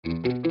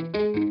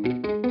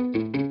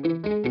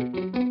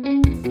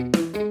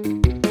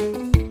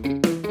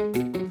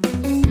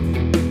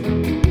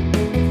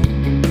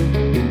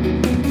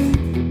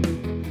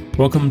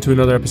Welcome to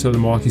another episode of the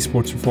Milwaukee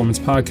Sports Performance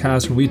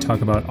Podcast, where we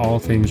talk about all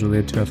things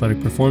related to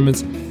athletic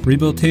performance,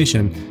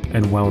 rehabilitation,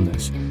 and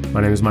wellness.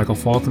 My name is Michael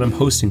Falk, and I'm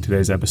hosting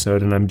today's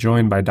episode, and I'm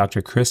joined by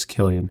Dr. Chris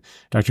Kilian.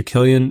 Dr.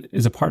 Kilian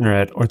is a partner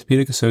at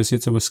Orthopedic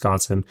Associates of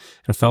Wisconsin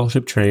and a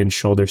fellowship-trained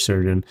shoulder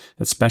surgeon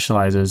that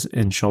specializes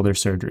in shoulder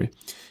surgery.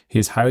 He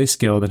is highly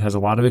skilled and has a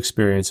lot of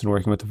experience in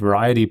working with a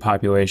variety of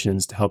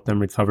populations to help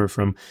them recover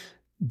from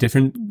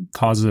different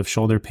causes of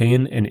shoulder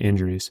pain and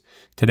injuries.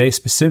 Today,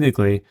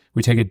 specifically,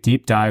 we take a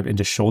deep dive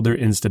into shoulder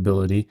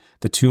instability,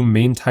 the two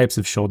main types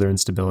of shoulder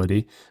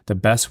instability, the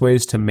best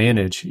ways to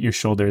manage your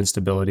shoulder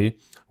instability,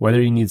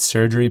 whether you need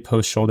surgery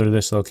post-shoulder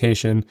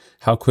dislocation,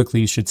 how quickly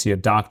you should see a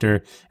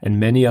doctor, and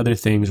many other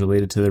things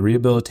related to the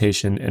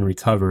rehabilitation and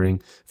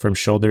recovering from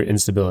shoulder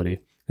instability.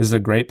 This is a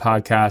great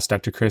podcast.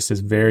 Dr. Chris is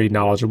very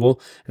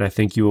knowledgeable, and I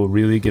think you will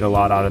really get a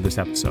lot out of this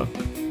episode.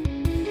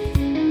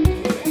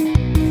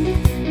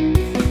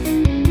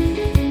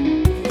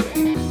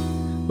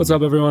 What's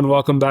up, everyone?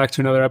 Welcome back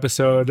to another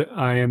episode.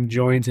 I am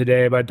joined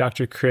today by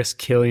Dr. Chris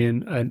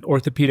Kilian, an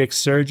orthopedic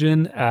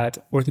surgeon at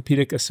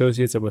Orthopedic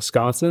Associates of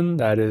Wisconsin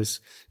that is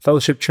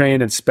fellowship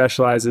trained and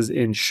specializes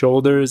in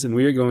shoulders, and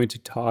we are going to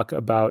talk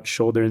about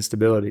shoulder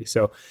instability.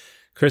 So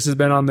Chris has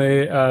been on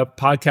the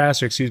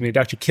podcast,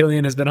 Dr.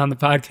 Kilian has been on the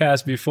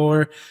podcast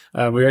before.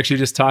 We were actually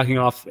just talking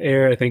off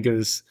air, I think it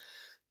was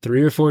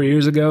 3 or 4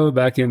 years ago,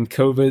 back in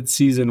COVID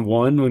season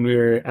 1, when we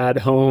were at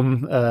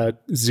home,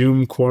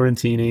 Zoom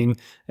quarantining,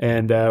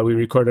 and we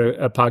recorded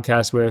a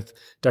podcast with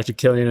Dr.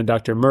 Kilian and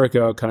Dr.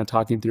 Mirko, kind of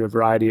talking through a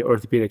variety of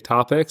orthopedic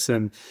topics,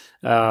 and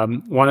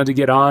wanted to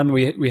get on.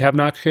 We have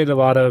not created a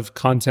lot of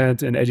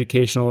content and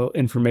educational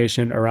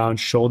information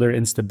around shoulder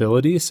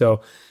instability, so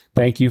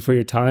thank you for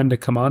your time to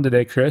come on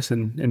today, Chris,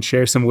 and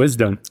share some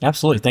wisdom.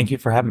 Absolutely. Thank you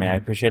for having me. I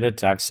appreciate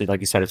it. Obviously, like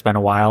you said, it's been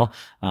a while.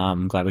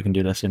 I'm glad we can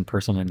do this in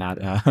person and not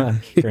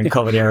during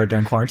COVID era,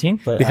 during quarantine.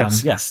 But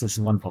yes, this is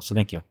wonderful. So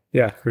thank you.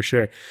 Yeah, for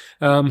sure.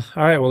 All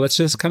right. Well, let's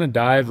just kind of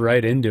dive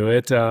right into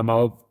it.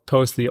 I'll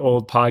post the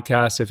old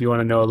podcast. If you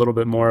want to know a little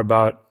bit more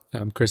about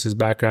Chris's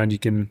background, you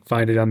can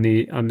find it on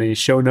the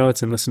show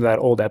notes and listen to that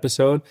old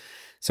episode.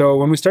 So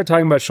when we start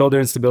talking about shoulder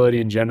instability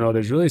in general,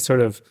 there's really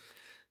sort of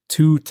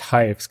two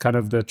types, kind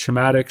of the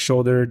traumatic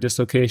shoulder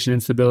dislocation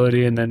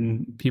instability, and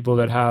then people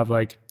that have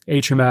like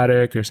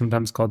atraumatic or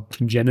sometimes called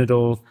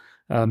congenital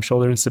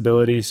shoulder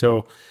instability.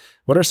 So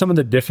what are some of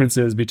the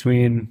differences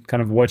between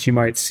kind of what you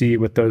might see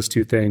with those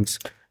two things?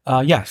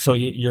 So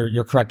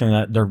you're correct in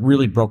that they're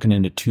really broken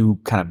into two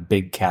kind of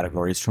big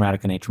categories,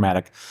 traumatic and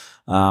atraumatic.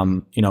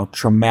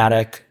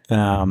 Traumatic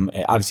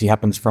obviously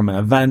happens from an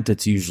event.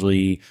 It's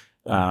usually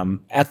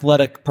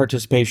athletic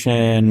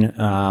participation,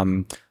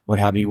 what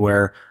have you,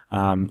 where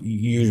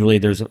usually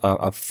there's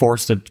a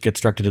force that gets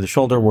directed to the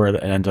shoulder where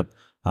it ends up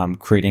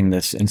creating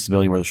this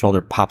instability where the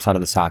shoulder pops out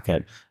of the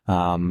socket.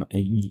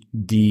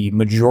 The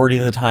majority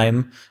of the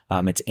time,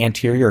 it's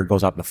anterior, it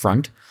goes out the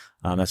front.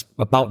 That's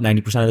about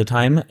 90% of the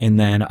time. And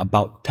then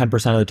about 10%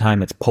 of the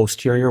time, it's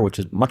posterior, which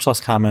is much less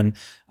common.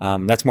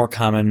 That's more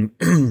common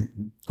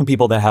in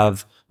people that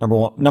have,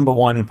 number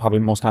one, and probably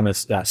most common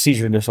is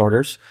seizure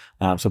disorders.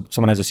 So if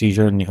someone has a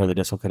seizure and you hear the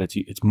dislocate,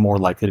 it's more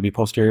likely to be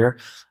posterior.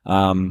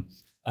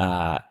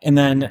 And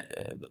then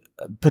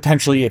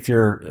potentially if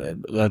you're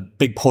a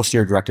big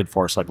posterior directed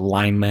force, like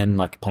linemen,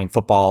 like playing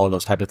football,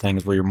 those type of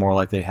things where you're more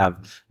likely to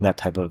have that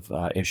type of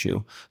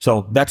issue.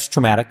 So that's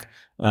traumatic.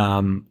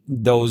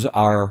 Those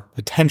are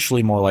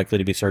potentially more likely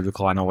to be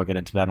surgical. I know we'll get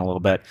into that in a little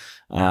bit.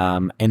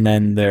 And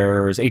then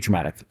there's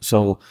atraumatic.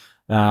 So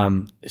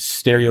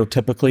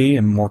stereotypically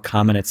and more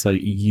common, it's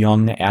a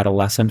young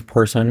adolescent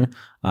person,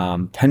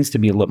 tends to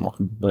be a little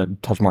more,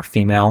 touch more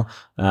female.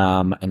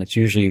 And it's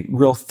usually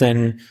real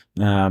thin,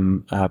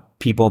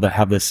 people that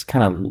have this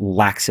kind of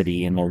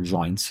laxity in their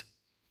joints.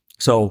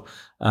 So,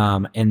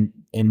 and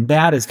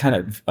that is kind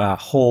of a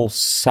whole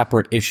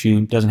separate issue.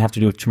 It doesn't have to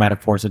do with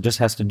traumatic force. It just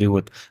has to do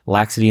with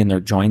laxity in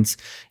their joints.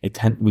 We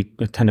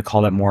tend to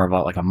call that more of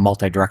like a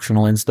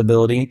multi-directional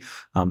instability.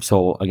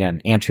 So again,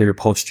 anterior,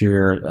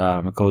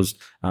 posterior, it goes,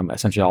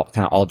 essentially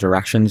all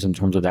directions in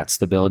terms of that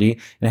stability.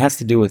 And it has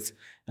to do with,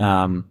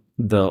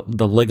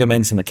 the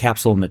ligaments and the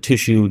capsule and the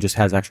tissue just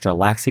has extra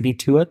laxity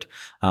to it.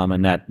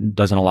 And that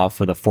doesn't allow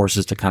for the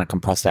forces to kind of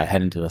compress that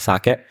head into the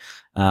socket.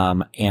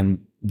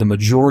 And the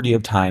majority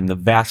of time, the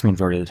vast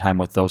majority of the time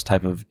with those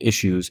type of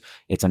issues,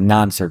 it's a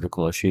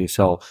non-surgical issue.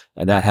 So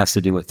that has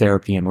to do with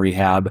therapy and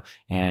rehab.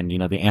 And,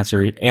 the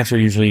answer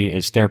usually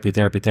is therapy,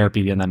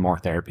 and then more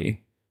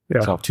therapy.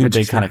 Yeah. So two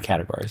big kind of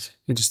categories.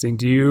 Interesting.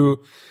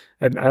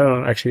 And I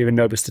don't actually even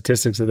know the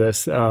statistics of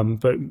this,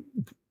 but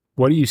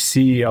what do you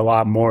see a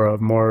lot more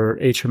of? More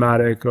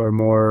atraumatic or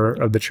more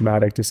of the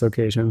traumatic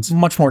dislocations?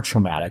 Much more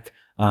traumatic.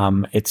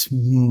 It's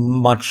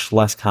much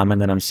less common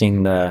than I'm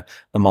seeing the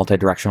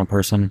multi-directional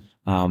person.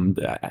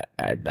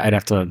 I'd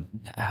have to,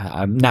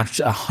 I'm not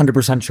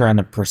 100% sure on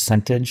the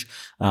percentage,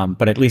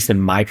 but at least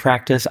in my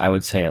practice, I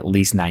would say at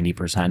least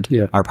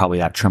 90% are probably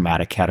that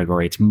traumatic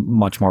category. It's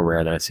much more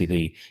rare that I see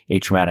the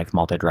atraumatic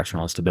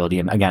multi-directional instability.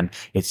 And again,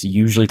 it's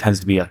usually tends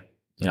to be a,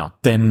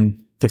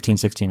 thin 15,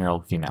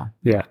 16-year-old female.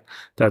 Yeah,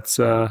 that's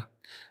I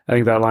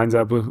think that lines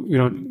up with,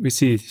 we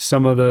see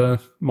some of the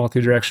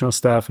multi-directional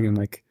stuff, and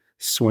like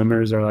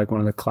swimmers are like one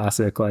of the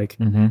classic, like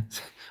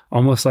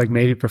almost like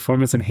maybe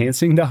performance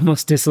enhancing to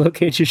almost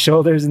dislocate your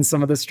shoulders in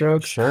some of the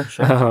strokes. Sure.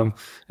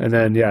 And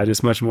then,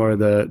 just much more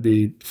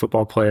the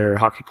football player,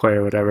 hockey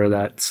player, whatever,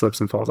 that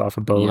slips and falls off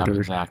a boat. Yep,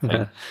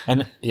 exactly.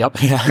 And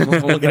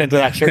we'll get into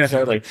that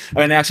shortly. I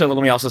mean, actually,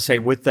 let me also say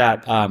with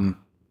that,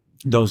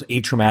 those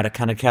atraumatic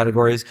kind of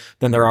categories,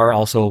 then there are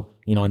also,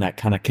 in that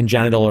kind of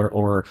congenital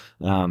or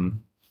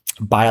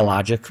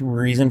biologic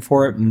reason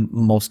for it.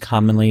 Most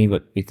commonly,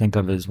 what we think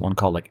of is one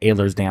called like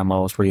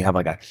Ehlers-Danlos, where you have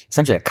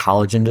essentially a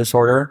collagen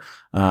disorder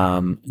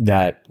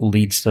that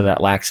leads to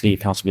that laxity. It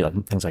can also be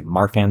like things like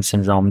Marfan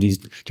syndrome, these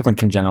different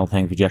congenital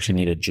things, but you actually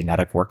need a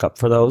genetic workup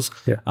for those.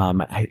 Yeah.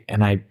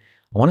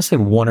 I want to say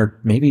one or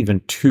maybe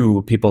even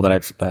two people that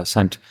I've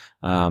sent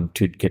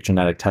to get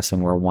genetic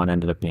testing, where one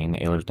ended up being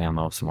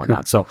Ehlers-Danlos and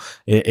whatnot. So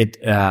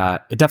it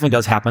definitely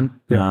does happen.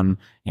 Yeah.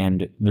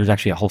 And there's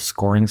actually a whole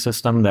scoring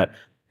system that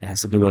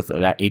has to do with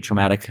that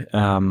atraumatic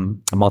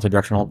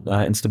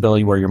multidirectional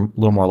instability, where you're a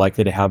little more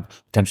likely to have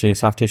potentially a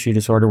soft tissue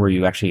disorder, where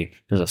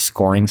there's a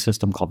scoring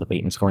system called the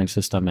Bateman scoring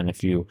system. And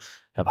if you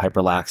have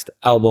hyperlaxed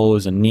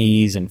elbows and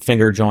knees and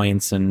finger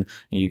joints and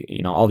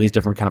all these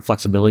different kind of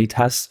flexibility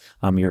tests,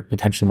 you're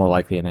potentially more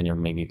likely, and then you're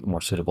maybe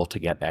more suitable to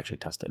get actually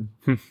tested.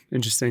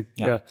 Interesting.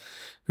 Yeah.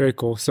 Very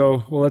cool.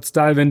 So, let's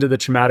dive into the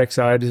traumatic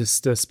side,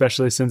 just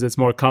especially since it's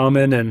more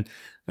common. And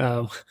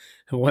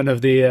one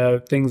of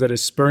the things that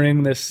is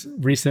spurring this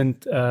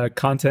recent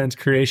content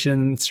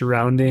creation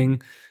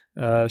surrounding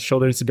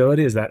shoulder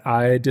instability is that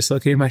I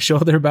dislocated my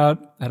shoulder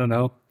about,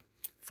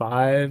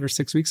 5 or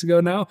 6 weeks ago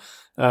now.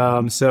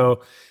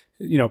 So,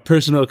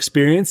 personal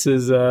experience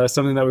is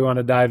something that we want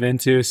to dive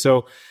into.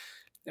 So,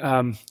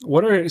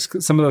 what are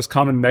some of those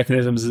common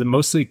mechanisms? Is it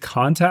mostly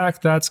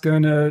contact that's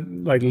going to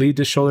lead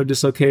to shoulder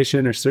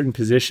dislocation, or certain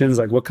positions?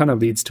 What kind of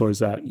leads towards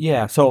that?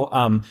 Yeah.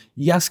 So,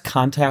 yes,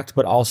 contact,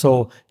 but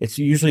also it's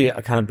usually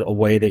a kind of a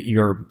way that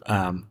your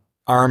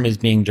arm is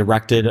being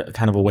directed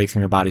kind of away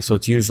from your body. So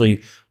it's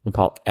usually, we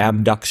call it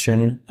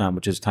abduction,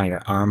 which is kind of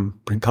your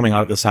arm coming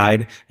out of the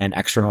side, and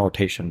external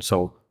rotation.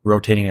 So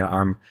rotating your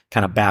arm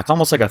kind of back,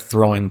 almost like a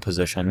throwing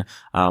position.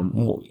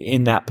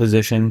 In that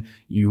position,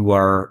 you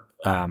are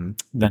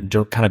then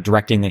kind of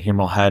directing the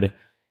humeral head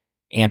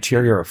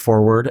anterior or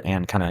forward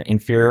and kind of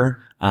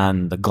inferior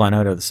on the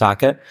glenoid or the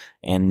socket.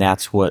 And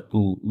that's what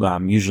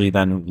usually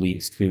then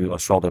leads to a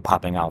shoulder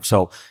popping out.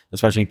 So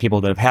especially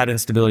people that have had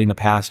instability in the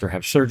past or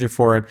have surgery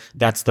for it,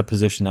 that's the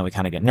position that we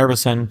kind of get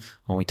nervous in.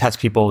 When we test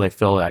people, they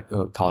feel that,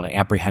 call it an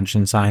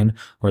apprehension sign,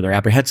 where they're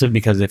apprehensive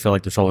because they feel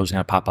like the shoulder is going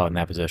to pop out in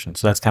that position.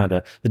 So that's kind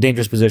of the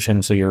dangerous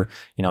position. So your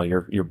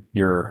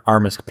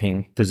arm is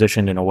being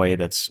positioned in a way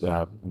that's,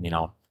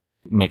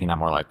 making that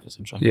more likely,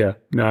 essentially. Yeah,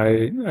 no, I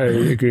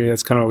agree.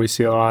 That's kind of what we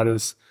see a lot,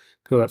 is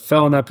people that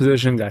fell in that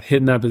position, got hit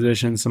in that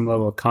position, some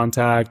level of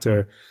contact,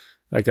 or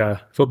like a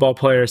football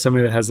player,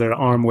 somebody that has their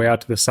arm way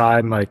out to the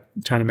side and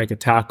trying to make a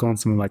tackle, and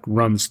someone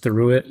runs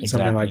through it,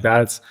 something like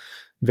that. It's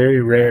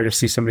very rare to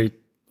see somebody.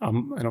 I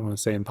don't want to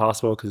say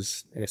impossible,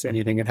 because I guess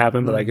anything can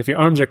happen, but if your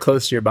arms are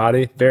close to your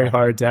body, very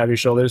hard to have your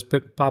shoulders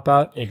pop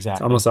out. Exactly.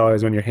 It's almost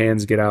always when your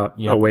hands get out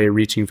away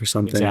reaching for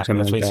something. Exactly.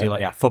 That's what you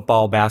see,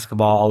 football,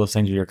 basketball, all those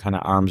things where your kind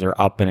of arms are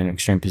up and in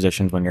extreme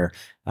positions when you're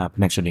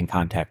potentially being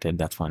contacted.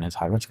 That's when it's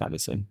high risk,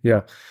 obviously.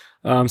 Yeah.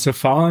 So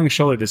following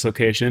shoulder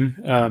dislocation,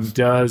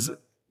 does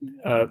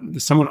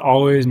someone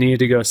always need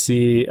to go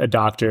see a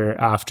doctor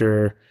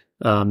after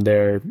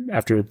their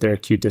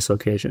acute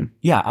dislocation?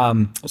 Yeah.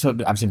 So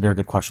obviously, very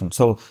good question.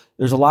 So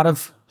there's a lot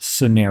of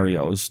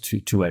scenarios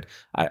to it.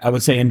 I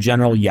would say in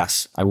general,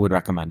 yes, I would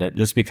recommend it,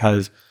 just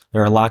because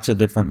there are lots of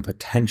different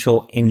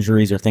potential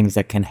injuries or things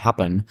that can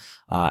happen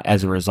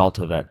as a result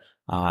of it.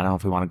 I don't know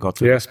if we want to go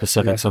through the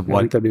specifics of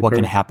what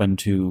can happen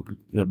to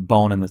the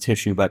bone and the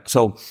tissue, but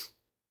so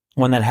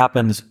when that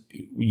happens,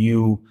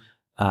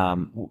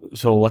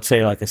 so let's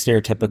say a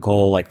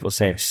stereotypical, let's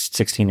say a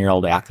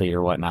 16-year-old athlete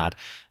or whatnot,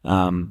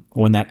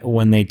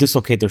 when they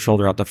dislocate their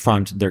shoulder out the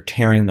front, they're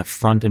tearing the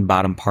front and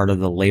bottom part of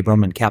the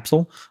labrum and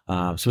capsule,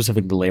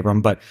 specifically the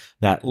labrum, but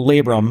that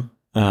labrum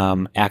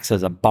acts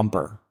as a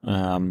bumper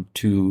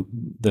to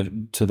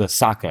the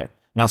socket.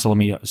 And also, let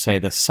me say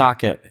the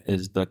socket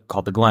is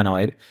called the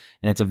glenoid,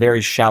 and it's a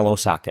very shallow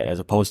socket, as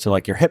opposed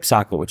to your hip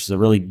socket, which is a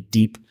really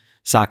deep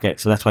socket.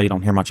 So that's why you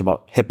don't hear much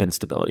about hip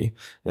instability.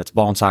 It's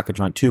ball and socket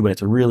joint too, but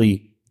it's a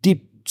really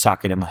deep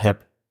socket in the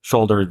hip.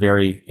 Shoulder is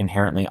very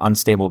inherently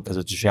unstable because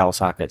it's a shallow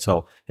socket.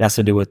 So it has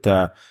to do with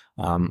the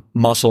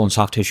muscle and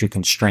soft tissue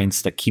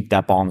constraints that keep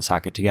that ball and the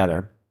socket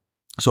together.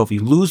 So if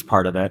you lose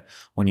part of it,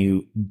 when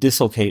you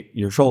dislocate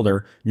your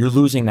shoulder, you're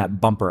losing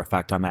that bumper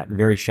effect on that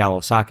very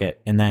shallow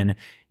socket. And then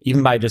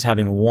even by just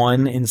having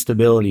one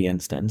instability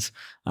instance,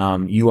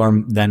 you are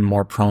then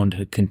more prone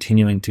to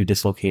continuing to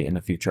dislocate in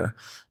the future.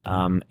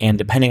 And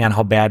depending on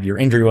how bad your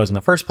injury was in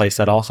the first place,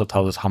 that also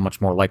tells us how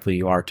much more likely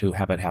you are to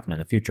have it happen in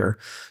the future.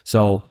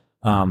 So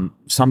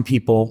some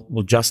people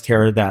will just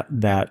tear that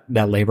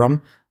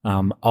labrum.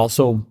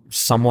 Also,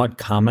 somewhat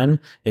common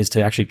is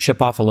to actually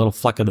chip off a little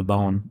fleck of the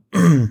bone.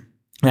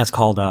 That's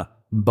called a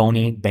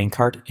bony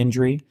Bankart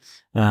injury.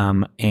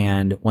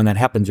 And when that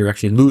happens, you're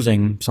actually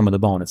losing some of the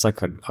bone. It's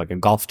like a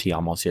golf tee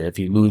almost here. If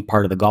you lose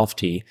part of the golf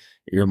tee,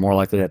 you're more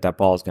likely that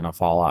ball is going to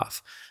fall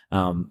off.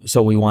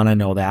 So we want to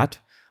know that.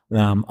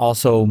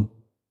 Also,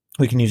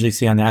 we can usually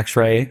see on the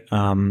X-ray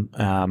and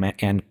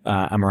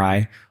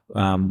MRI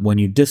when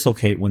you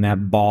dislocate, when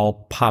that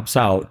ball pops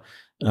out,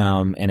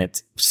 and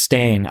it's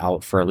staying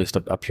out for at least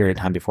a period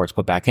of time before it's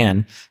put back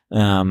in,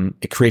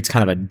 it creates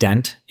kind of a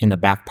dent in the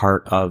back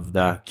part of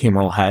the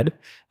humeral head.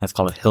 That's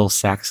called a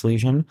Hill-Sachs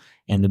lesion.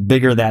 And the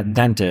bigger that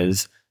dent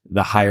is,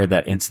 the higher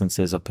that instance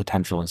is of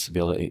potential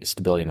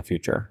instability in the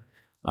future.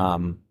 I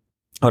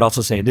would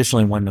also say,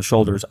 additionally, when the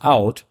shoulder's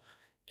out,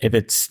 if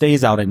it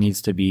stays out, it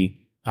needs to be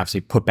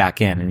obviously put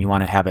back in, and you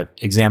want to have it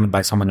examined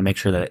by someone to make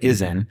sure that it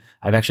is in.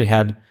 I've actually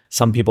had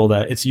some people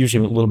that it's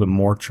usually a little bit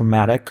more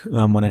traumatic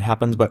when it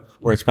happens, but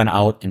where it's been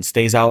out and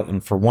stays out,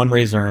 and for one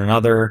reason or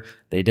another,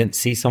 they didn't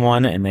see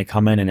someone and they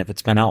come in, and if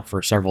it's been out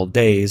for several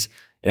days,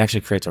 it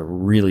actually creates a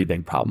really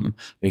big problem,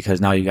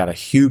 because now you got a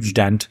huge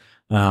dent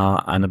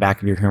on the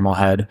back of your humeral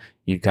head.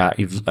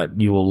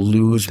 You will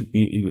lose,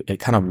 it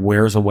kind of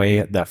wears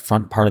away the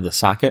front part of the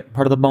socket,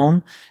 part of the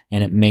bone,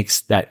 and it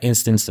makes that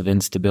instance of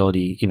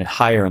instability even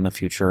higher in the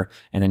future.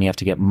 And then you have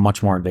to get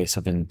much more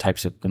invasive in the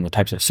types of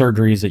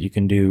surgeries that you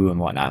can do and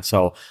whatnot.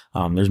 So,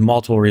 there's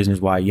multiple reasons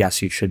why,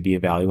 yes, you should be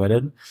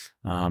evaluated.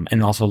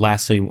 And also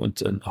lastly,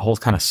 it's a whole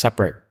kind of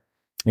separate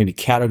maybe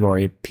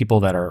category,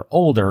 people that are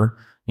older,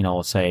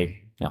 let's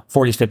say,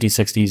 40s, 50s,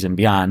 60s and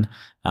beyond,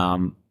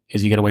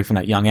 as you get away from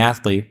that young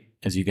athlete,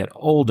 as you get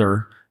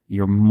older,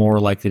 you're more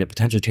likely to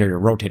potentially tear your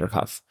rotator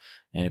cuff.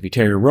 And if you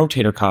tear your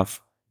rotator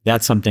cuff,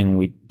 that's something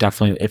we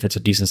definitely, if it's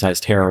a decent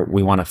sized tear,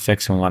 we want to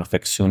fix, and we want to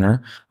fix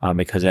sooner,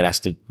 because it has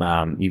to,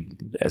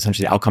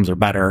 essentially the outcomes are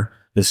better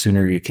the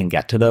sooner you can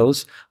get to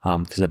those.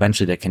 Because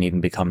eventually they can even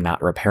become not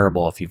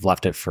repairable if you've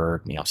left it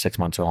for, 6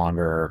 months or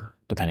longer,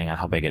 depending on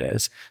how big it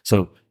is.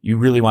 So you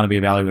really want to be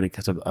evaluated,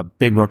 because a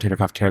big rotator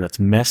cuff tear that's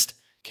missed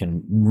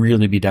can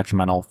really be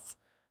detrimental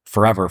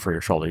forever for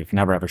your shoulder. You can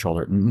never have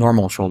a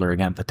normal shoulder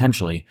again,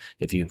 potentially,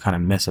 if you kind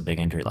of miss a big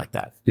injury like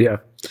that. Yeah.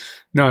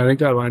 No, I think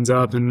that lines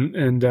up.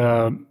 And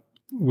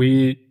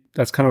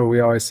that's kind of what we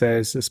always say,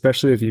 is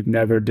especially if you've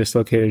never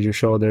dislocated your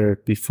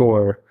shoulder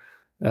before,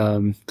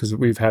 because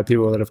we've had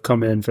people that have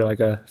come in for like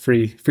a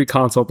free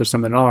consult or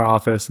something in our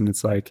office, and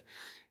it's like,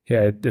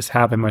 yeah, this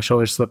happened, my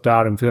shoulder slipped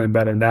out, I'm feeling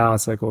better now.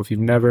 It's like, well, if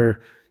you've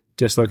never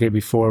dislocated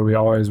before, we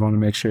always want to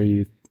make sure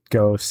you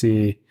go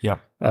see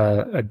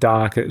a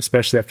doc,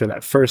 especially after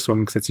that first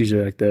one, because it's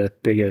usually like the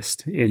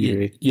biggest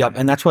injury. Yep.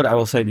 And that's what I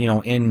will say,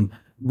 in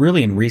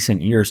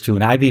recent years too,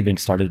 and I've even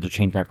started to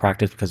change my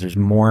practice, because there's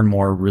more and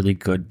more really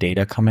good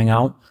data coming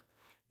out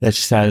that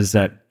says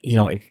that,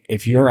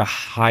 if you're a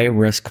high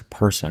risk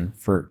person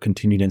for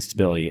continued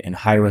instability, and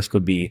high risk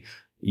would be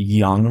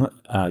young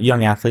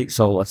athlete.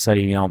 So let's say,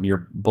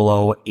 you're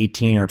below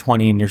 18 or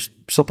 20 and you're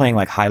still playing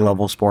like high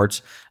level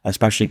sports,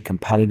 especially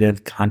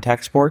competitive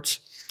contact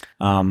sports.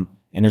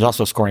 And there's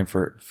also a scoring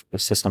for a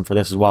system for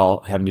this as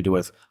well, having to do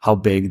with how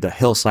big the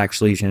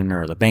Hill-Sachs lesion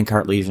or the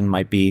Bankart lesion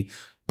might be.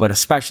 But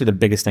especially the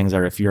biggest things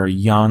are if you're a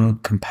young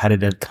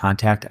competitive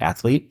contact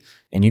athlete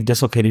and you've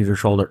dislocated your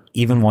shoulder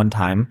even one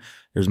time,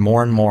 there's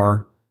more and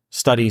more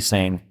studies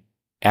saying,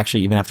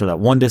 actually, even after that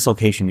one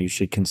dislocation, you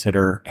should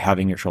consider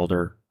having your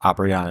shoulder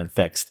operated on and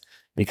fixed,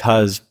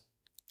 because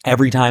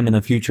every time in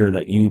the future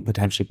that you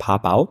potentially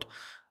pop out,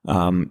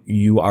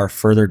 you are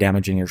further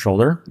damaging your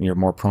shoulder. You're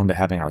more prone to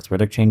having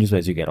arthritic changes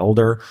as you get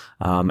older.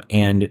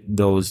 And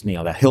those,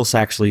 that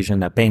Hill-Sachs lesion,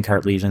 that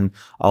Bankart lesion,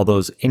 all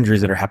those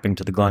injuries that are happening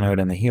to the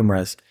glenoid and the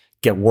humerus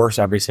get worse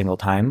every single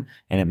time,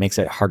 and it makes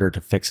it harder to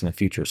fix in the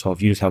future. So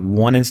if you just have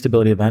one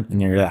instability event and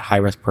you're that high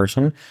risk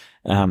person,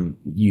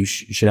 you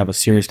should have a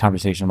serious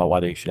conversation about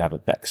whether you should have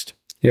it fixed.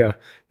 Yeah,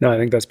 no, I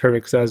think that's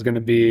perfect, because that was going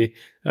to be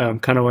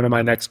kind of one of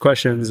my next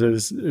questions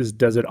is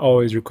does it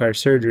always require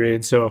surgery?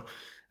 And so,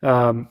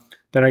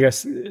 then I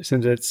guess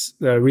since it's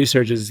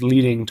research is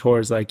leading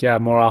towards like, yeah,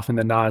 more often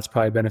than not, it's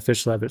probably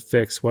beneficial to have it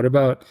fixed. What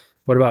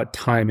about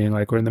timing?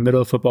 Like, we're in the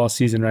middle of football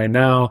season right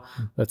now.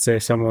 Let's say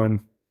someone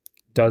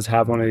does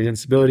have one of these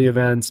instability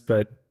events,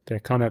 but they're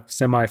kind of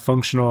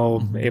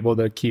semi-functional, able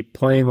to keep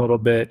playing a little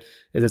bit.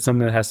 Is it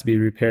something that has to be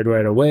repaired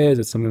right away? Is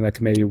it something that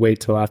can maybe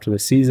wait till after the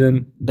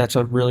season? That's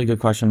a really good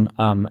question.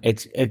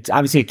 It's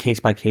obviously a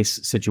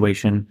case-by-case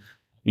situation.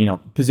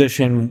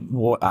 Position,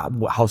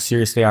 how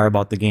serious they are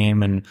about the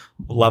game and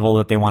level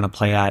that they want to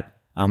play at.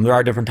 There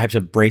are different types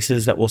of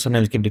braces that we'll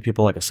sometimes give to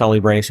people, like a Sully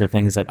brace, or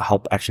things that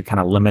help actually kind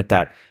of limit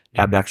that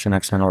abduction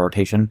external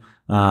rotation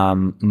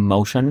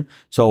motion.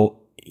 So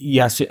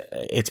yes,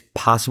 it's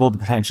possible to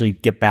potentially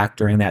get back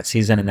during that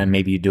season, and then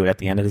maybe you do it at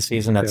the end of the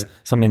season. That's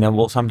something that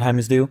we'll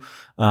sometimes do.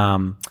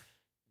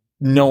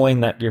 knowing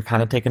that you're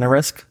kind of taking a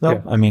risk, though.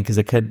 Yeah. I mean, because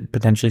it could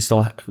potentially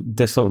still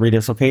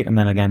redislocate, and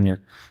then again,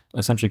 you're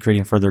essentially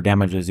creating further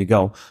damage as you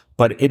go.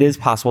 But it is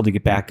possible to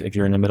get back if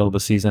you're in the middle of a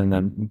season, and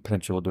then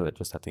potentially we'll do it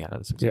just at the end of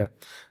the season. Yeah.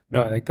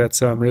 No, I think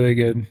that's really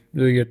good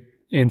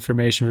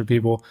information for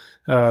people.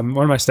 One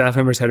of my staff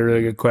members had a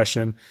really good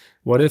question.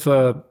 What if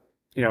a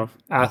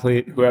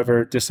athlete,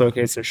 whoever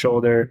dislocates their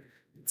shoulder,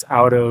 it's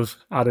out of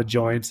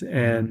joint,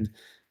 and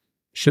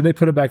should they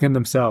put it back in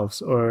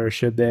themselves, or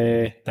should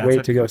they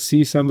wait to go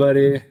see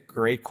somebody?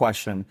 Great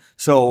question.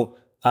 So,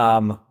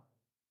 sometimes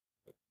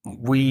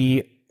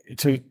you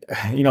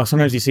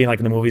see like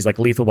in the movies like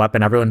Lethal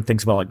Weapon, everyone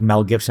thinks about like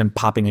Mel Gibson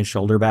popping his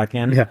shoulder back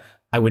in. Yeah.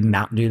 I would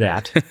not do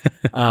that.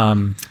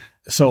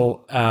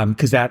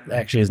 Because that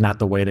actually is not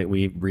the way that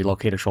we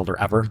relocate a shoulder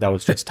ever. That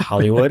was just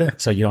Hollywood.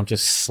 So you don't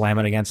just slam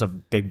it against a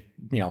big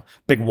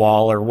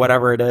wall or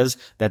whatever it is.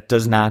 That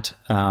does not,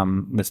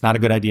 that's not a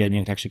good idea. And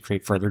you can actually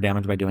create further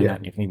damage by doing that.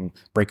 And you can even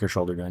break your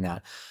shoulder doing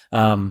that.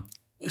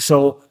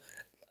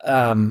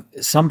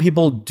 Some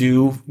people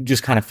do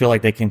just kind of feel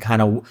like they can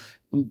kind of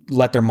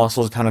let their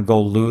muscles kind of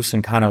go loose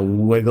and kind of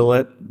wiggle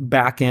it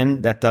back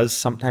in. That does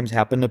sometimes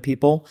happen to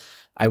people.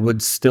 I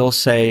would still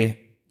say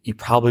you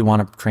probably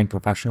want a trained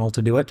professional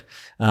to do it.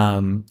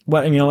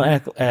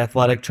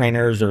 Athletic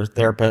trainers or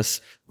therapists,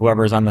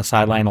 whoever's on the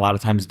sideline, a lot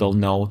of times they'll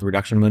know the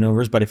reduction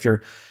maneuvers. But if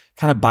you're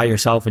kind of by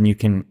yourself and you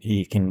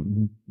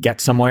can get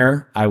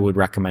somewhere, I would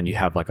recommend you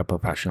have like a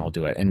professional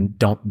do it, and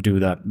don't do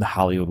the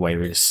Hollywood way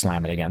where you just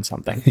slam it against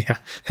something. Yeah,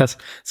 that's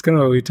kind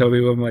of what we tell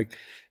people. I'm like,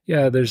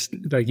 yeah, there's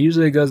like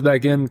usually it goes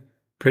back in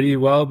pretty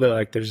well, but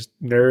like there's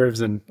nerves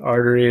and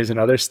arteries and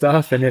other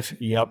stuff, and if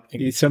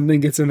something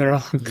gets in the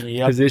wrong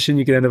position,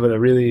 you can end up with a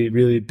really,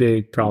 really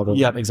big problem.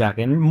 Yep,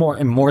 exactly. And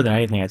more than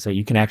anything, I'd say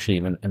you can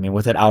actually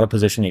with it out of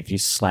position, if you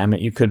slam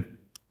it, you could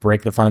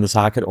break the front of the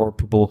socket, or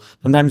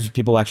sometimes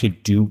people actually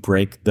do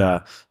break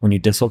when you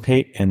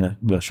dislocate and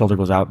the shoulder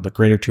goes out, the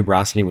greater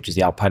tuberosity, which is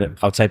the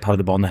outside part of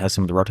the bone that has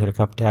some of the rotator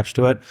cuff attached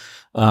to it.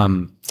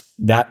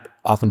 That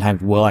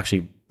oftentimes will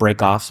actually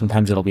break off.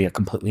 Sometimes it'll be a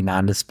completely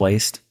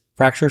non-displaced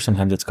fracture.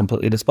 Sometimes it's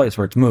completely displaced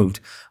where it's moved.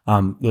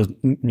 Those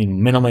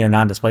minimally or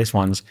non-displaced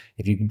ones,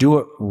 if you do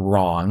it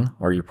wrong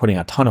or you're putting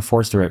a ton of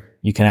force through it,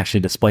 you can actually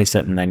displace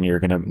it, and then you're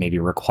going to maybe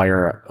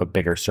require a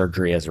bigger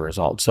surgery as a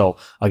result. So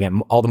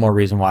again, all the more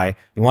reason why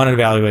we want it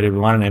evaluated, we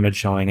want an image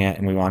showing it,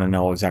 and we want to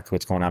know exactly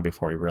what's going on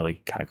before we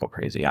really kind of go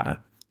crazy on it.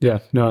 Yeah,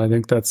 no, I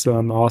think that's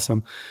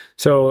awesome.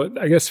 So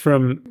I guess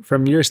from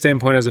your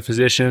standpoint as a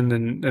physician,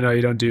 and I know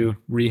you don't do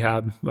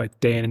rehab like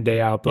day in and day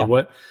out, but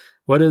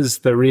what does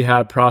the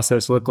rehab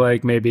process look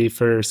like maybe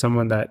for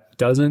someone that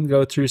doesn't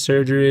go through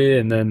surgery,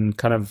 and then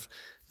kind of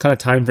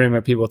time frame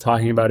are people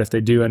talking about if they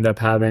do end up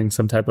having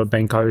some type of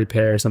Bangkok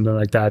repair or something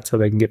like that so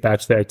they can get back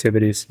to their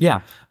activities?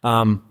 Yeah.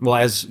 Well,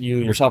 as you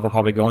yourself are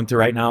probably going through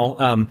right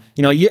now,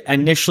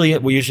 initially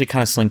we usually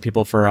kind of sling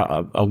people for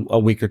a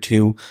week or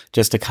two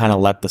just to kind of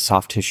let the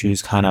soft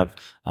tissues kind of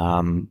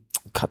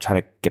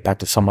try to get back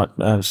to somewhat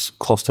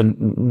close to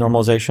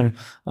normalization.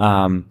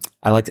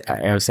 I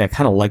would say I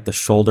kind of like the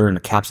shoulder and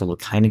the capsule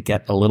to kind of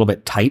get a little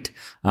bit tight.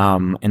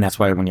 And that's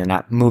why when you're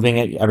not moving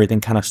it, everything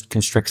kind of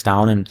constricts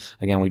down. And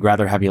again, we'd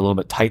rather have you a little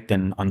bit tight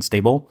than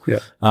unstable. Yeah.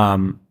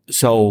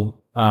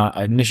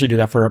 I initially do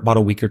that for about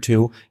a week or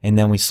two, and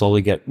then we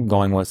slowly get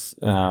going with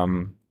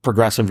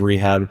progressive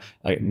rehab.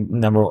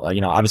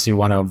 Obviously we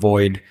want to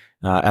avoid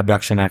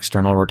abduction,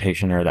 external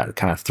rotation, or that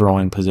kind of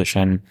throwing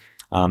position.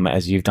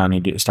 As you've done, you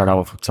do start out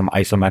with some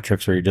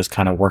isometrics where you're just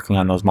kind of working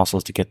on those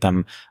muscles to get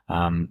them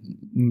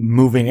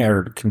moving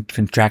or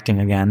contracting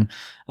again.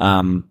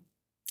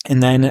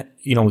 And then,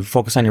 we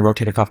focus on your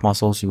rotator cuff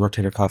muscles. Your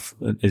rotator cuff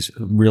is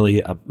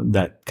really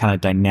that kind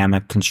of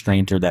dynamic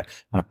constraint, or that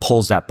kind of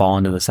pulls that ball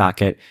into the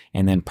socket.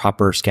 And then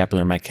proper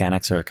scapular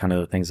mechanics are kind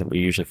of the things that we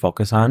usually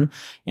focus on.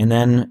 And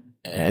then,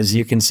 as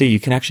you can see, you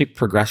can actually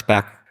progress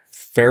back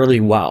fairly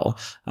well.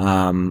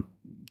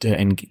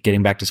 And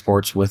getting back to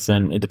sports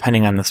within,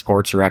 depending on the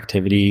sports or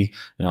activity,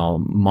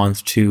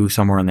 month, 2,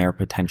 somewhere in there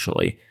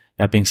potentially.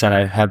 That being said,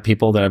 I have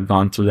people that have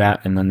gone through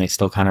that and then they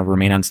still kind of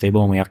remain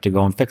unstable, and we have to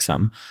go and fix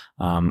them.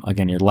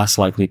 Again, you're less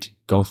likely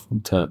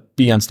to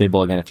be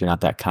unstable again if you're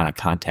not that kind of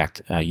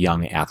contact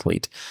young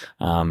athlete.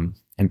 And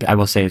I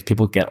will say, as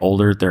people get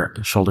older, their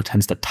shoulder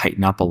tends to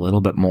tighten up a little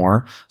bit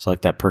more. So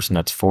like that person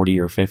that's 40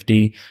 or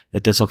 50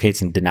 that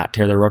dislocates and did not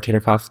tear their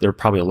rotator cuff, they're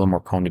probably a little more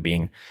prone to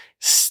being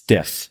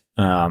stiff.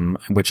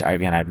 Which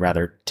I'd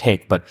rather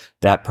take, but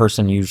that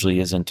person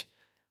usually isn't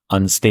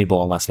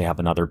unstable unless they have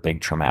another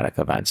big traumatic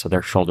event. So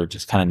their shoulder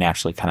just kind of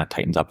naturally kind of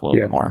tightens up a little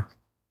bit more.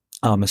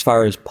 As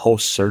far as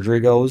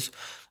post-surgery goes,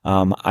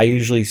 I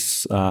usually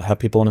have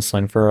people in a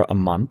sling for a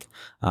month.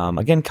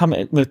 Again, come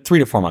 3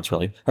 to 4 months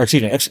really, or 3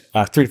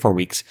 to 4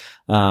 weeks.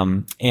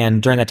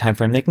 And during that time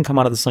frame, they can come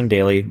out of the sling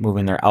daily,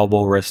 moving their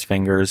elbow, wrist,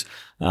 fingers.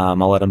 I'll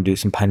let them do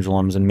some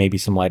pendulums and maybe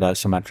some light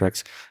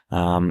isometrics.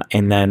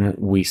 And then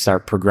we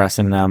start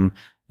progressing them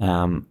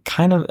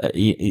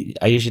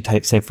I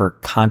usually say for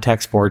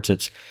contact sports,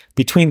 it's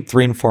between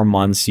 3 and 4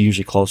 months,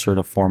 usually closer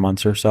to 4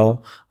 months or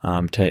so,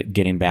 to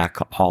getting back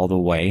all the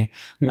way.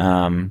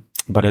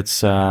 But it's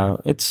slow,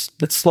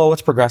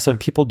 it's progressive.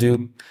 People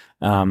do,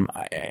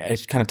 I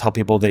kind of tell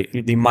people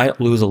they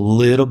might lose a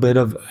little bit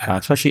of,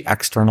 especially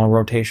external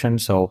rotation.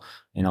 So,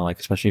 like,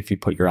 especially if you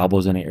put your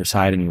elbows in at your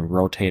side and you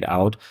rotate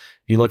out,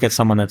 you look at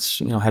someone that's,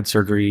 had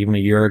surgery even a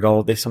year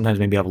ago, they sometimes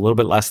maybe have a little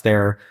bit less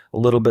there, a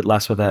little bit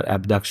less with that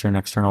abduction and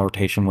external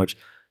rotation, which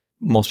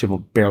most people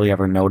barely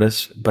ever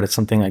notice, but it's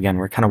something, again,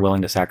 we're kind of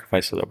willing to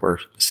sacrifice so that we're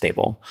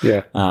stable.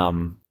 Yeah.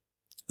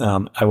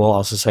 I will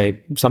also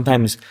say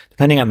sometimes,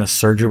 depending on the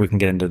surgery, we can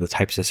get into the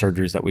types of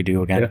surgeries that we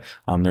do. Again,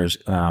 there's,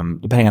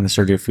 depending on the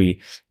surgery, if we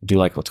do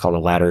like what's called a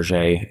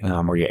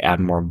Latarjet, where you add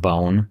more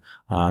bone,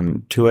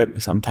 to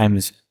it,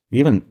 sometimes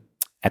even,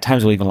 at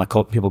times we'll even let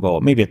people go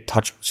maybe a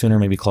touch sooner,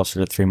 maybe closer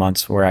to 3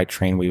 months. Where I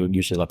train, we would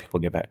usually let people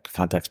get back to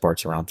contact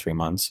sports around 3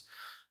 months.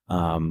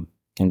 And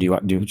do you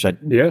I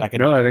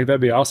think that'd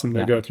be awesome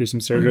to go through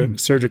some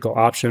surgical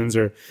options.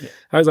 Or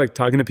I was like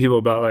talking to people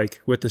about,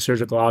 like, with the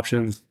surgical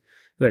options,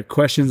 like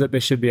questions that they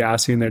should be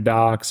asking their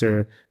docs,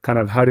 or kind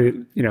of how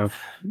to,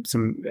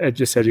 some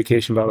just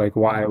education about like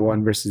why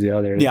one versus the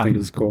other. I think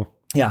is cool.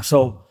 Yeah.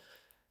 So,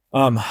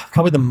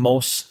 probably the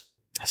most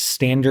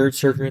standard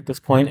surgery at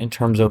this point in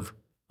terms of,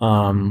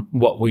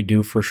 what we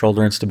do for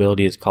shoulder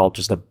instability is called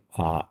just a,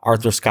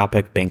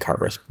 arthroscopic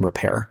Bankart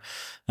repair.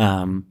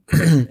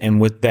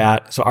 And with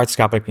that, so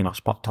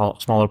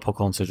arthroscopic, smaller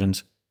focal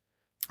incisions.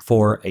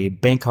 For a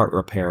Bankart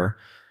repair,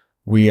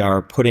 we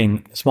are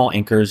putting small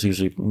anchors.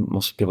 Usually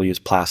most people use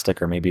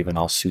plastic or maybe even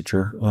all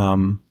suture,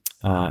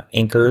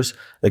 anchors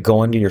that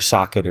go into your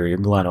socket or your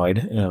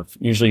glenoid.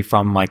 Usually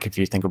from, like, if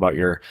you think about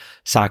your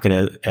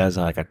socket as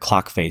like a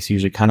clock face,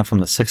 usually kind of from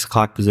the 6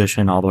 o'clock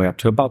position all the way up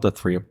to about the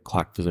 3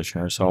 o'clock position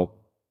or so,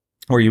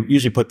 where you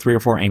usually put 3 or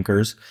 4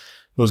 anchors.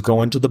 Those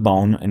go into the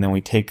bone, and then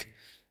we take,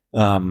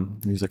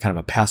 use a kind of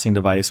a passing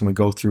device, and we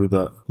go through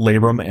the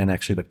labrum and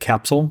actually the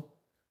capsule.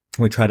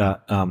 We try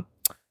to,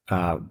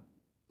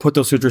 put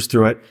those sutures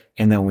through it,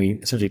 and then we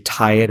essentially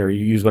tie it, or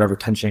you use whatever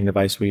tensioning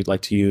device we'd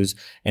like to use.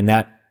 And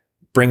that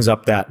brings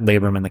up that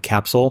labrum in the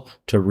capsule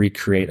to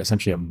recreate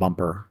essentially a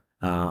bumper,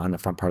 on the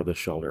front part of the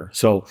shoulder.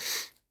 So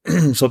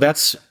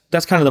that's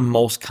kind of the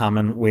most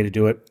common way to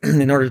do it.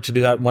 In order to do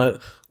that, when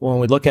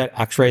we look at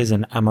x-rays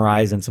and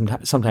MRIs and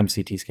sometimes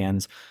CT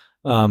scans,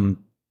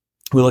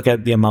 we look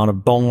at the amount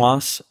of bone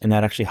loss, and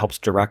that actually helps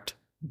direct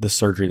the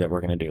surgery that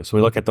we're going to do. So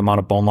we look at the amount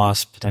of bone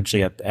loss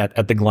potentially at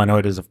the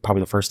glenoid is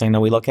probably the first thing that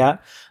we look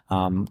at.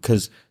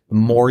 Because the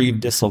more you've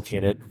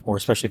dislocated, or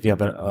especially if you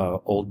have an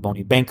old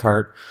bony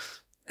Bankart,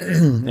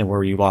 and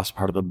where you lost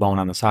part of the bone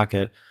on the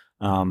socket,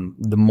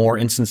 the more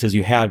instances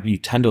you have, you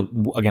tend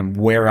to, again,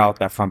 wear out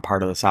that front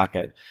part of the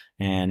socket.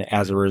 And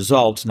as a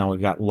result, now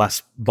we've got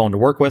less bone to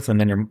work with, and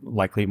then you're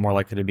more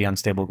likely to be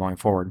unstable going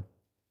forward.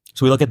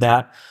 So we look at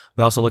that.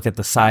 We also look at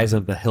the size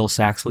of the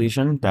Hill-Sachs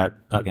lesion, that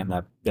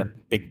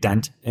big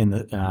dent in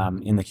the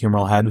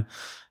humeral head.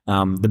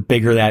 The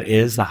bigger that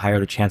is, the higher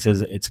the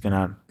chances it's going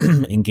to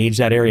engage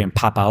that area and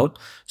pop out.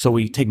 So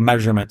we take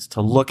measurements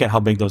to look at how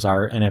big those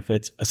are. And if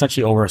it's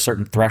essentially over a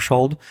certain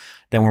threshold,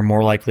 then we're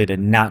more likely to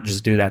not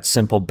just do that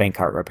simple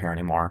Bankart repair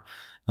anymore.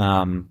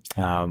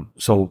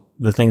 So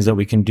the things that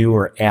we can do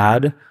or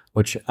add,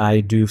 which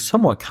I do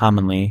somewhat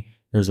commonly,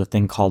 there's a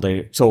thing called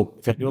so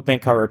if you do a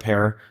Bankart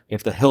repair,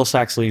 if the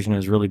Hill-Sachs lesion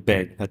is really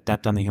big, that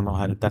dent on the humeral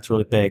head, if that's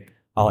really big,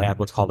 I'll add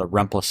what's called a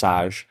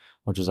remplissage,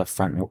 which is a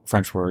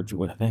French word,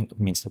 which I think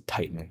means to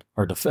tighten,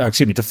 or to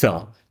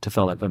fill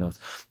that bone.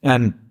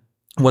 And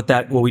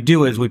what we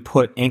do is we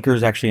put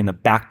anchors actually in the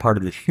back part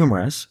of the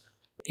humerus,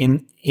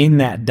 in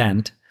that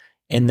dent,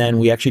 and then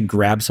we actually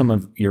grab some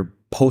of your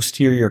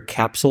posterior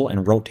capsule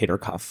and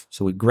rotator cuff.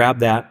 So we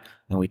grab that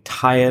and we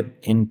tie it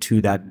into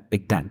that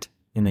big dent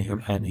in the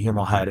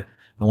humeral head.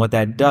 And what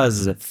that does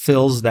is it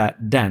fills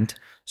that dent.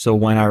 So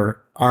when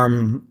our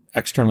arm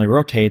externally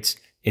rotates,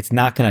 it's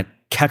not going to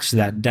catch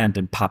that dent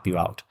and pop you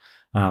out.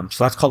 So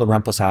that's called a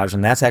remplissage.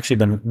 And that's actually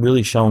been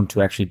really shown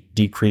to actually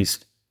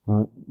decrease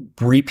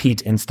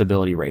repeat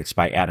instability rates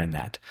by adding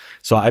that.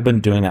 So I've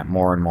been doing that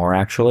more and more,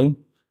 actually.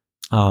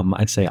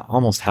 I'd say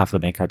almost half the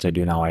Bankarts I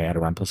do now, I add a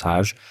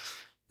remplissage.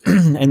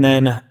 And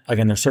then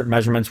again, there's certain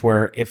measurements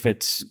where if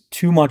it's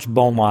too much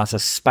bone loss,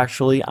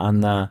 especially on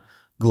the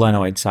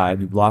glenoid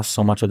side, you've lost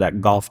so much of that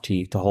golf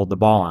tee to hold the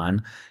ball on.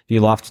 If you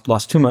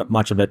lost too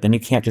much of it, then you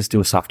can't just do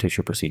a soft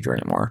tissue procedure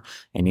anymore,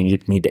 and you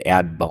need to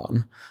add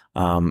bone.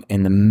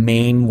 And the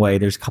main way,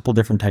 there's a couple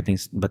different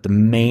techniques, but the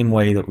main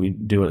way that we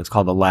do it is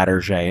called the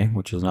Latarjet,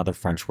 which is another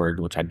French word,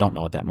 which I don't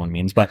know what that one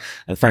means, but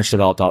the French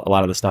developed a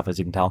lot of the stuff, as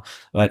you can tell.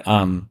 But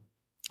a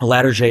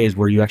Latarjet is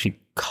where you actually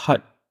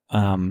cut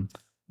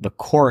the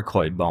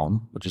coracoid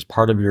bone, which is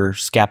part of your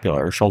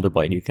scapula or shoulder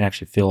blade. You can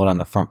actually feel it on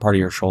the front part of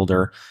your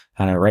shoulder,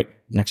 kind of right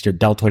next to your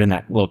deltoid, in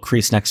that little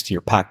crease next to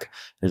your pec.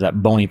 There's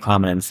that bony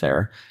prominence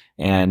there.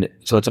 And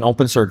so it's an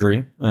open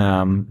surgery,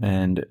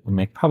 and we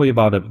make probably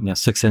about a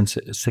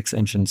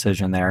 6-inch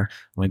incision there. And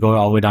we go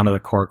all the way down to the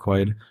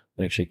coracoid.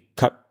 We actually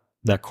cut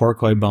that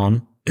coracoid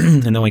bone,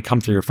 and then we come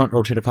through your front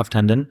rotator cuff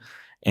tendon,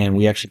 and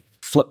we actually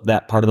flip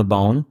that part of the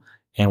bone,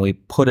 and we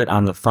put it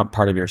on the front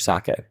part of your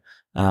socket.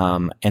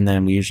 And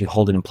then we usually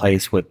hold it in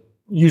place with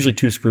usually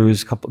 2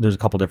 screws. There's a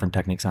couple different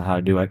techniques on how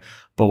to do it.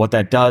 But what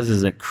that does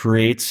is it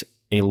creates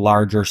a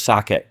larger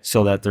socket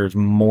so that there's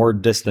more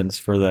distance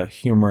for the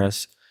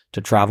humerus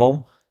to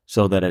travel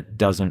so that it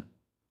doesn't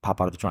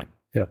pop out of the joint.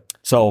 Yeah.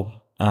 So,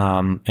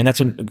 and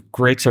that's a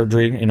great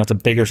surgery. It's a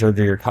bigger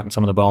surgery. You're cutting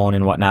some of the bone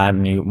and whatnot,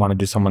 and you want to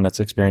do someone that's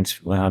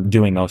experienced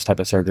doing those type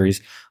of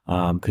surgeries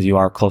because you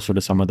are closer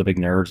to some of the big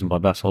nerves and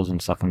blood vessels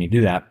and stuff when you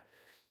do that.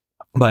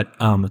 But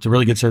it's a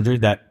really good surgery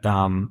that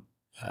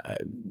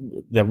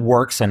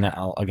works, and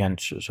again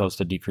shows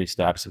to decrease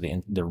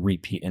the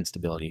repeat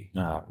instability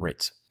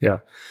rates. Yeah,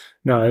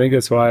 no, I think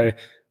that's why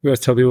we always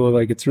tell people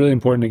like it's really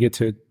important to get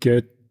to a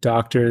good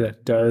doctor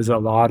that does a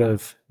lot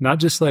of not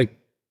just like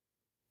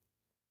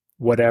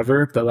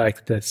whatever, but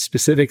like the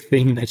specific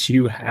thing that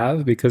you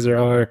have, because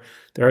there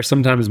are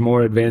sometimes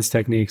more advanced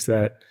techniques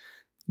that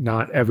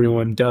not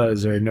everyone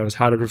does or knows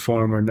how to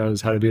perform or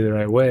knows how to do the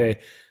right way. And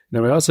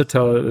then we also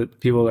tell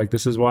people like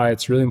this is why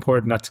it's really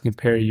important not to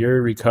compare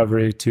your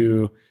recovery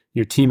to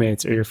your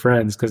teammates or your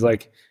friends, because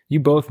like you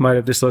both might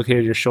have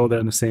dislocated your shoulder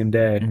on the same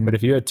day, but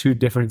if you had 2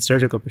 different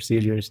surgical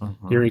procedures,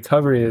 your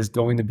recovery is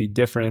going to be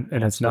different,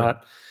 and it's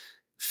not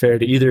fair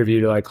to either of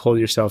you to like hold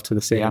yourself to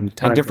the same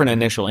time. And different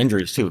initial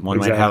injuries too. One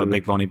might have a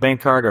big bony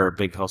Bankart or a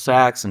big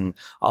Hill-Sachs and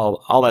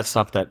all that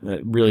stuff that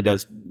really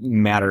does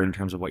matter in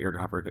terms of what your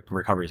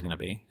recovery is going to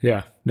be.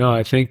 Yeah, no,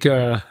 I think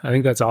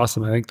that's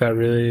awesome. I think that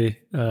really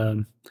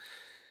kind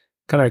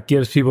of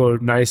gives people a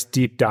nice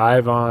deep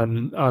dive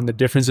on the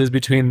differences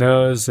between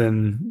those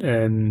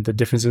and the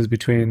differences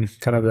between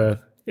kind of the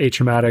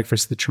atraumatic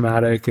versus the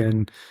traumatic,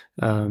 and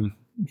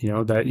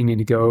that you need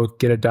to go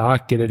get a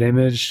doc, get an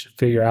image,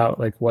 figure out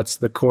like what's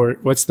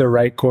the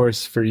right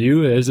course for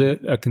you. Is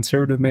it a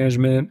conservative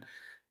management?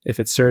 If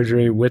it's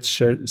surgery,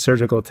 which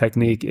surgical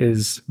technique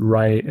is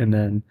right, and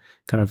then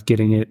kind of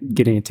getting it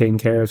taken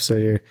care of so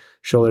your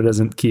shoulder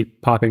doesn't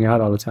keep popping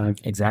out all the time.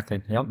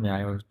 Exactly. Yep. Yeah,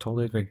 I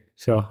totally agree.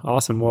 So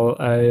awesome. Well,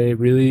 I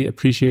really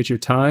appreciate your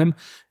time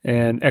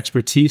and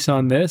expertise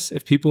on this.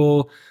 If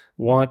people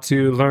want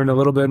to learn a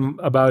little bit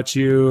about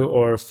you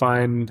or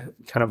find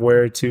kind of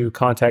where to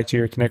contact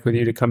you or connect with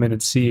you to come in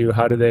and see you,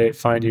 how do they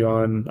find you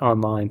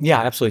online? Yeah,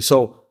 absolutely.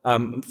 So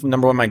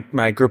number one,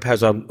 my group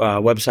has a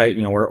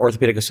website. We're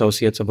Orthopedic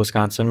Associates of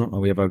Wisconsin.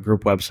 We have a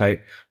group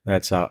website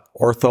that's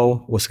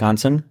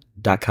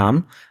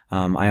orthowisconsin.com.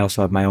 I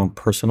also have my own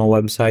personal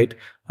website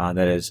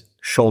that is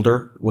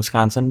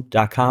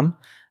shoulderwisconsin.com.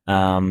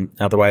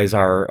 Otherwise,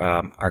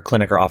 our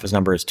clinic or office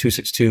number is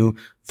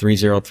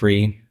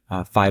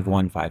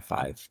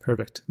 262-303-5155.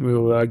 Perfect. We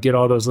will get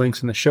all those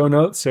links in the show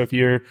notes. So if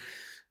you're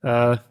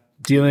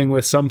dealing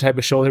with some type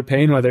of shoulder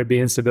pain, whether it be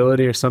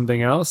instability or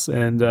something else,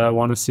 and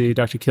want to see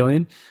Dr.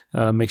 Kilian,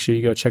 make sure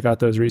you go check out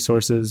those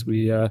resources.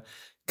 We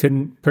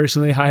couldn't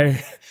personally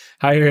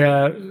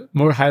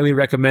more highly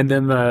recommend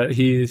him.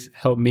 He's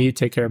helped me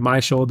take care of my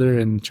shoulder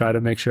and try to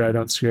make sure I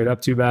don't screw it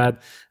up too bad.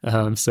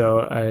 So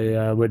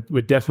I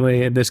would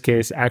definitely, in this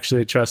case,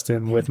 actually trust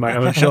him with my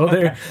own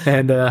shoulder,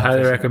 and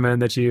highly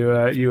recommend that you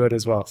would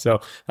as well. So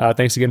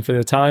thanks again for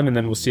the time, and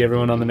then we'll see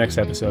everyone on the next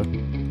episode.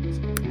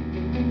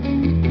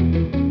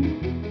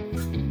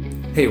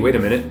 Hey, wait a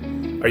minute.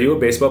 Are you a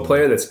baseball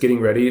player that's getting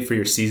ready for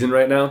your season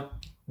right now?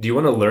 Do you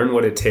want to learn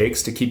what it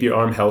takes to keep your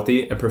arm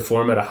healthy and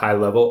perform at a high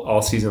level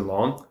all season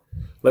long?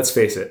 Let's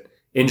face it,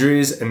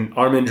 injuries and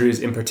arm injuries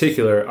in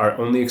particular are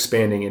only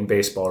expanding in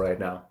baseball right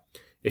now.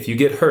 If you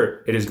get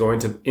hurt, it is going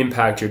to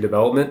impact your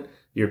development,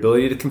 your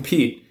ability to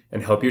compete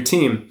and help your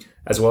team,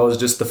 as well as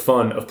just the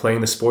fun of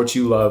playing the sports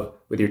you love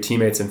with your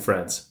teammates and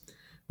friends.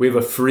 We have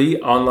a free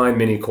online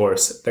mini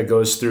course that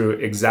goes through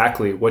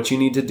exactly what you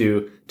need to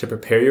do to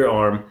prepare your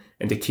arm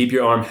and to keep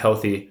your arm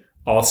healthy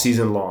all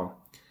season long.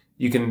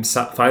 You can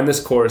find this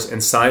course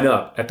and sign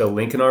up at the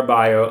link in our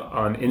bio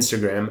on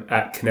Instagram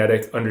at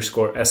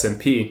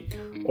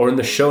kinetic_SMP or in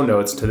the show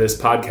notes to this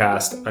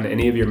podcast on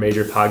any of your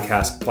major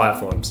podcast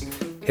platforms.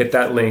 Hit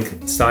that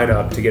link, sign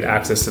up to get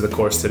access to the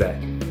course today.